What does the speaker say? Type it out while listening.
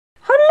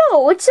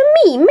Hello, it's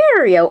me,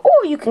 Mario,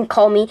 or you can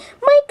call me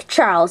Mike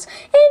Charles.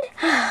 And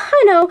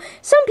I know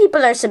some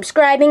people are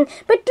subscribing,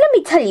 but let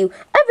me tell you,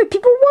 other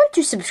people want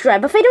to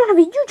subscribe if I don't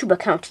have a YouTube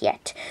account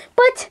yet.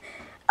 But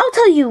I'll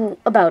tell you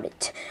about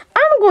it.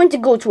 I'm going to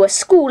go to a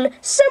school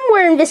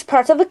somewhere in this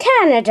part of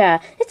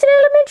Canada. It's an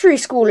elementary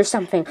school or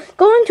something.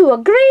 Going to a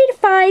grade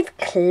 5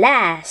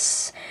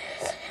 class.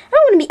 I'm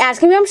going to be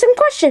asking them some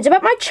questions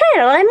about my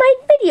channel and my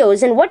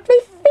videos and what they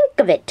think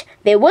of it.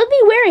 They will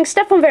be wearing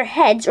stuff on their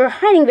heads or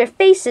hiding their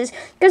faces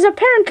because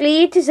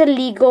apparently it is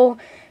illegal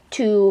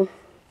to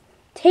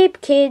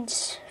tape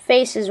kids'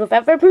 faces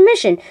without their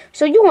permission.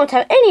 So you won't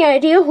have any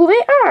idea who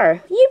they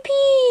are.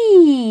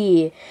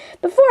 Yippee!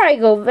 Before I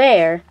go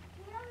there,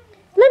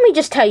 let me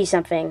just tell you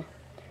something.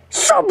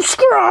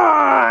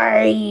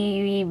 Subscribe!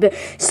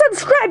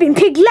 Subscribing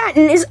Pig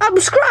Latin is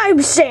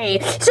subscribe say,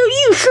 so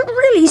you should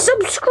really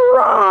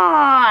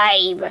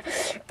subscribe.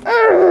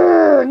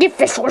 If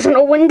this wasn't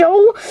a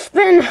window,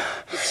 then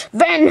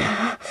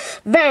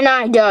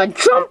I'd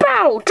jump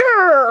out.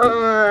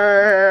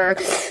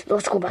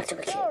 Let's go back to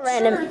the kids.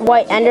 Random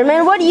White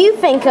Enderman, what do you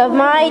think of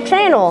my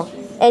channel?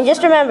 And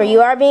just remember,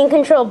 you are being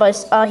controlled by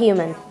a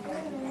human.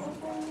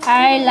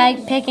 I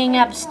like picking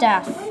up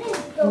stuff.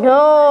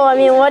 No, I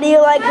mean, what do you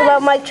like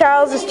about Mike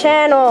Charles'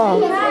 channel?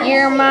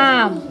 Your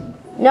mom.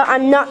 No,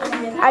 I'm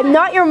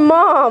not your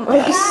mom. Are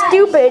you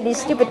stupid? You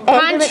stupid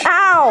Enderman.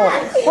 Ow!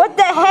 What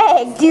the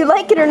heck? Do you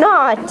like it or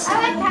not?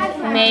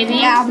 Maybe,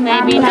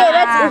 maybe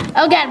not.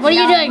 Oh God, what are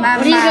you doing?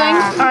 What are you doing?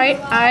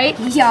 Alright.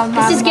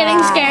 This is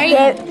getting scary.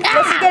 Okay,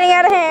 this is getting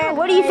out of hand.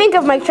 What do you think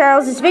of Mike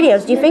Charles'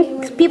 videos? Do you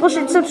think people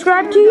should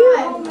subscribe to you?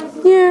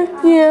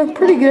 Yeah,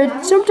 pretty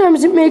good.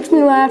 Sometimes it makes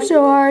me laugh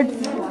so hard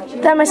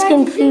that my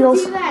skin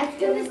peels. Is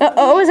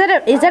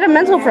that a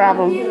mental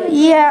problem?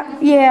 Yeah.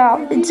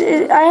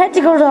 I had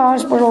to go to the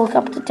hospital a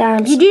couple of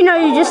times. You do know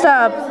you're just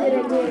a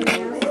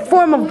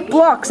form of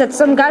blocks that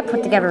some guy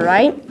put together,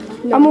 right?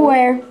 I'm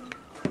aware.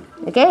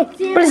 Okay.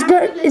 But it's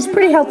good. It's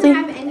pretty healthy.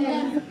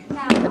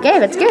 Okay,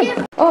 that's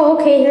good. Oh,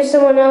 okay, here's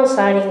someone else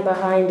hiding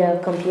behind a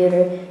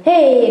computer.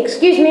 Hey,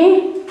 excuse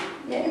me?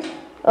 Yeah.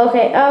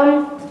 Okay,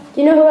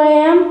 do you know who I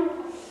am?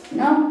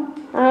 No.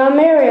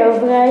 Mario,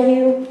 the guy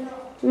who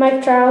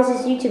Mike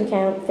Charles' YouTube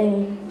account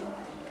thingy.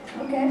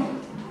 Okay.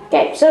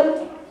 Okay,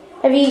 so,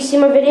 have you seen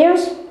my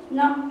videos?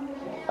 No.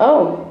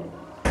 Oh.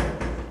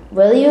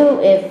 Will you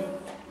if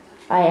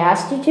I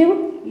asked you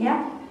to?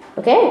 Yeah.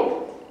 Okay.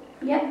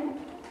 Yep.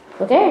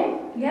 Okay.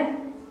 Yep.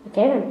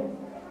 Okay then.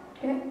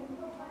 Yep.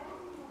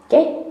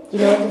 Okay, do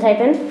you know what to type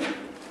in?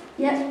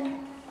 Yep.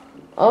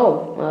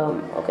 Oh,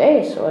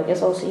 okay, so I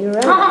guess I'll see you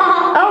around.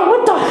 Oh,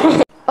 what the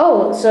heck?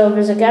 Oh, so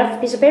there's a guy with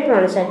a piece of paper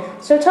on his head.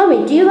 So tell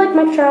me, do you like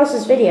Mike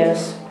Charles'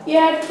 videos?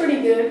 Yeah, it's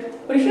pretty good.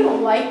 But if you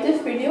don't like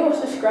this video or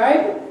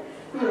subscribe,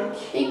 I'm gonna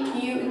kick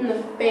you in the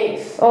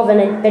face. Oh, then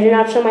I better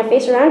not show my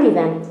face around you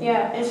then.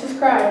 Yeah, and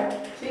subscribe.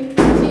 See?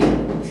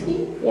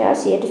 Yeah, I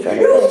see it. It's right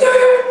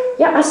there.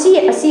 Yeah, I see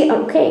it.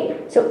 Okay,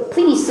 so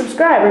please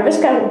subscribe or this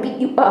guy will beat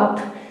you up.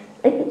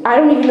 I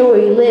don't even know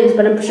where he lives,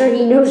 but I'm sure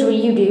he knows what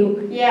you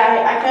do.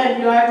 Yeah, I kind of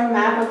do. I have a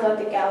map of like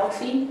the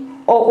galaxy.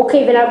 Oh,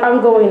 okay, then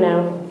I'm going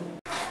now.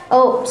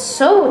 Oh,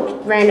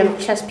 so random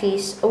chess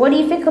piece. What do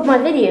you think of my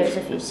videos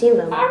if you've seen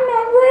them? I'm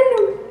not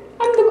random.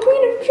 I'm the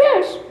queen of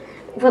chess.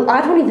 Well,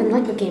 I don't even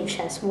like the game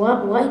chess.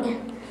 What?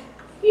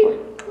 You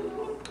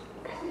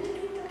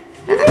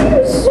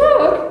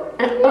suck.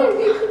 Goodbye,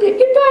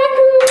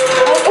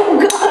 Oh,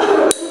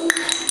 God.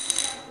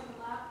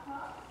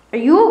 Are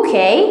you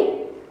okay?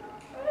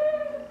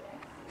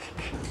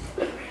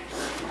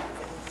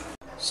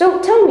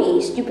 So tell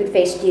me, stupid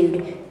face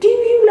dude, do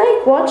you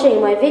like watching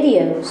my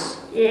videos?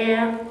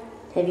 Yeah.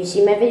 Have you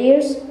seen my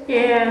videos?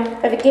 Yeah.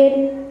 Are they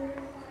good?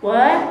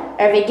 What?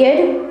 Are they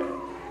good?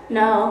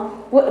 No.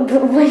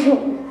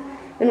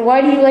 And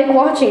why do you like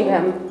watching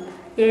them?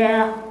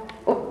 Yeah.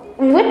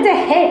 What the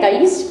heck? Are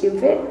you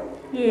stupid?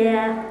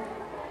 Yeah.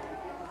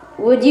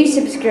 Would you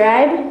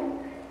subscribe?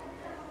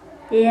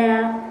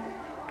 Yeah.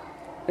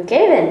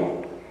 Okay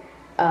then.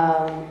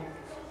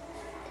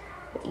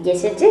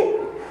 Yes, it's it.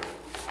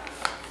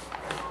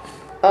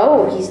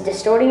 Oh, he's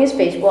distorting his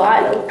face. Well,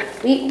 I don't.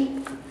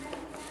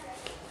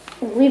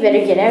 We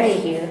better get out of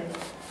here.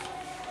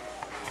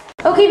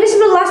 Okay, this is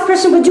the last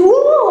person, but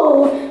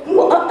whoa!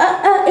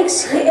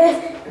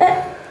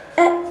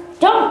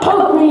 Don't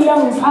poke me,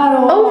 young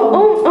paddle.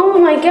 Oh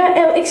my God!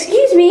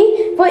 Excuse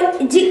me, but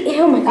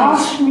oh my God!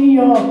 Ask me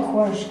your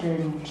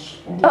questions.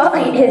 Oh,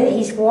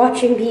 he's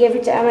watching me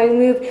every time I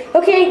move.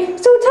 Okay,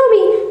 so tell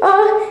me,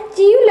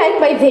 do you like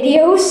my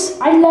videos?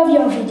 I love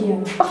your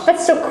videos. Oh,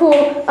 that's so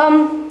cool.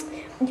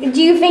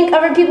 Do you think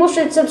other people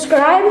should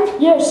subscribe?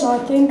 Yes, I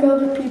think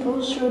other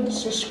people should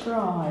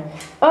subscribe.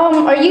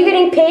 Are you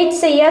getting paid to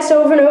say yes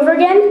over and over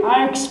again?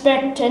 I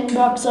expect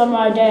 $10 on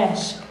my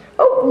desk.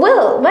 Oh,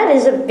 well, that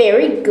is a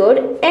very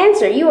good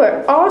answer. You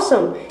are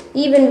awesome,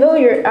 even though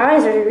your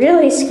eyes are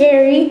really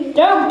scary.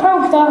 Don't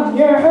poke them,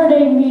 you're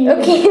hurting me.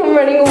 Okay, I'm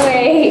running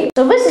away.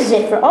 So this is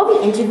it for all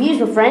the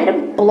interviews with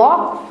random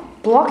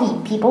blocky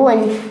people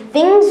and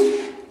things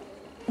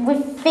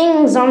with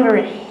things on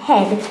their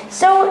head.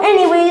 So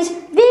anyways,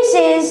 this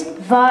is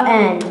the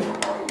end.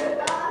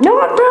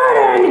 Not the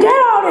end! Get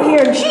out of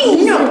here!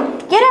 Jeez! No.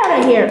 Get out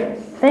of here!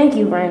 Thank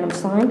you, Random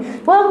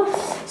Slime. Well,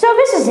 so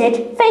this is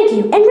it. Thank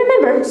you. And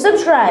remember,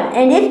 subscribe.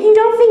 And if you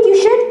don't think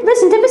you should,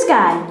 listen to this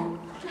guy.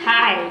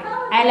 Hi,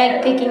 I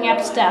like picking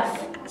up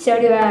stuff. So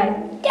do I.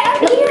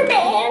 Down here,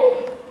 man!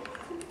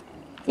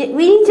 Yeah,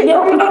 we need to...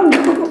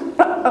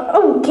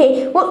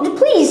 Okay, well,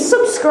 please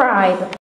subscribe.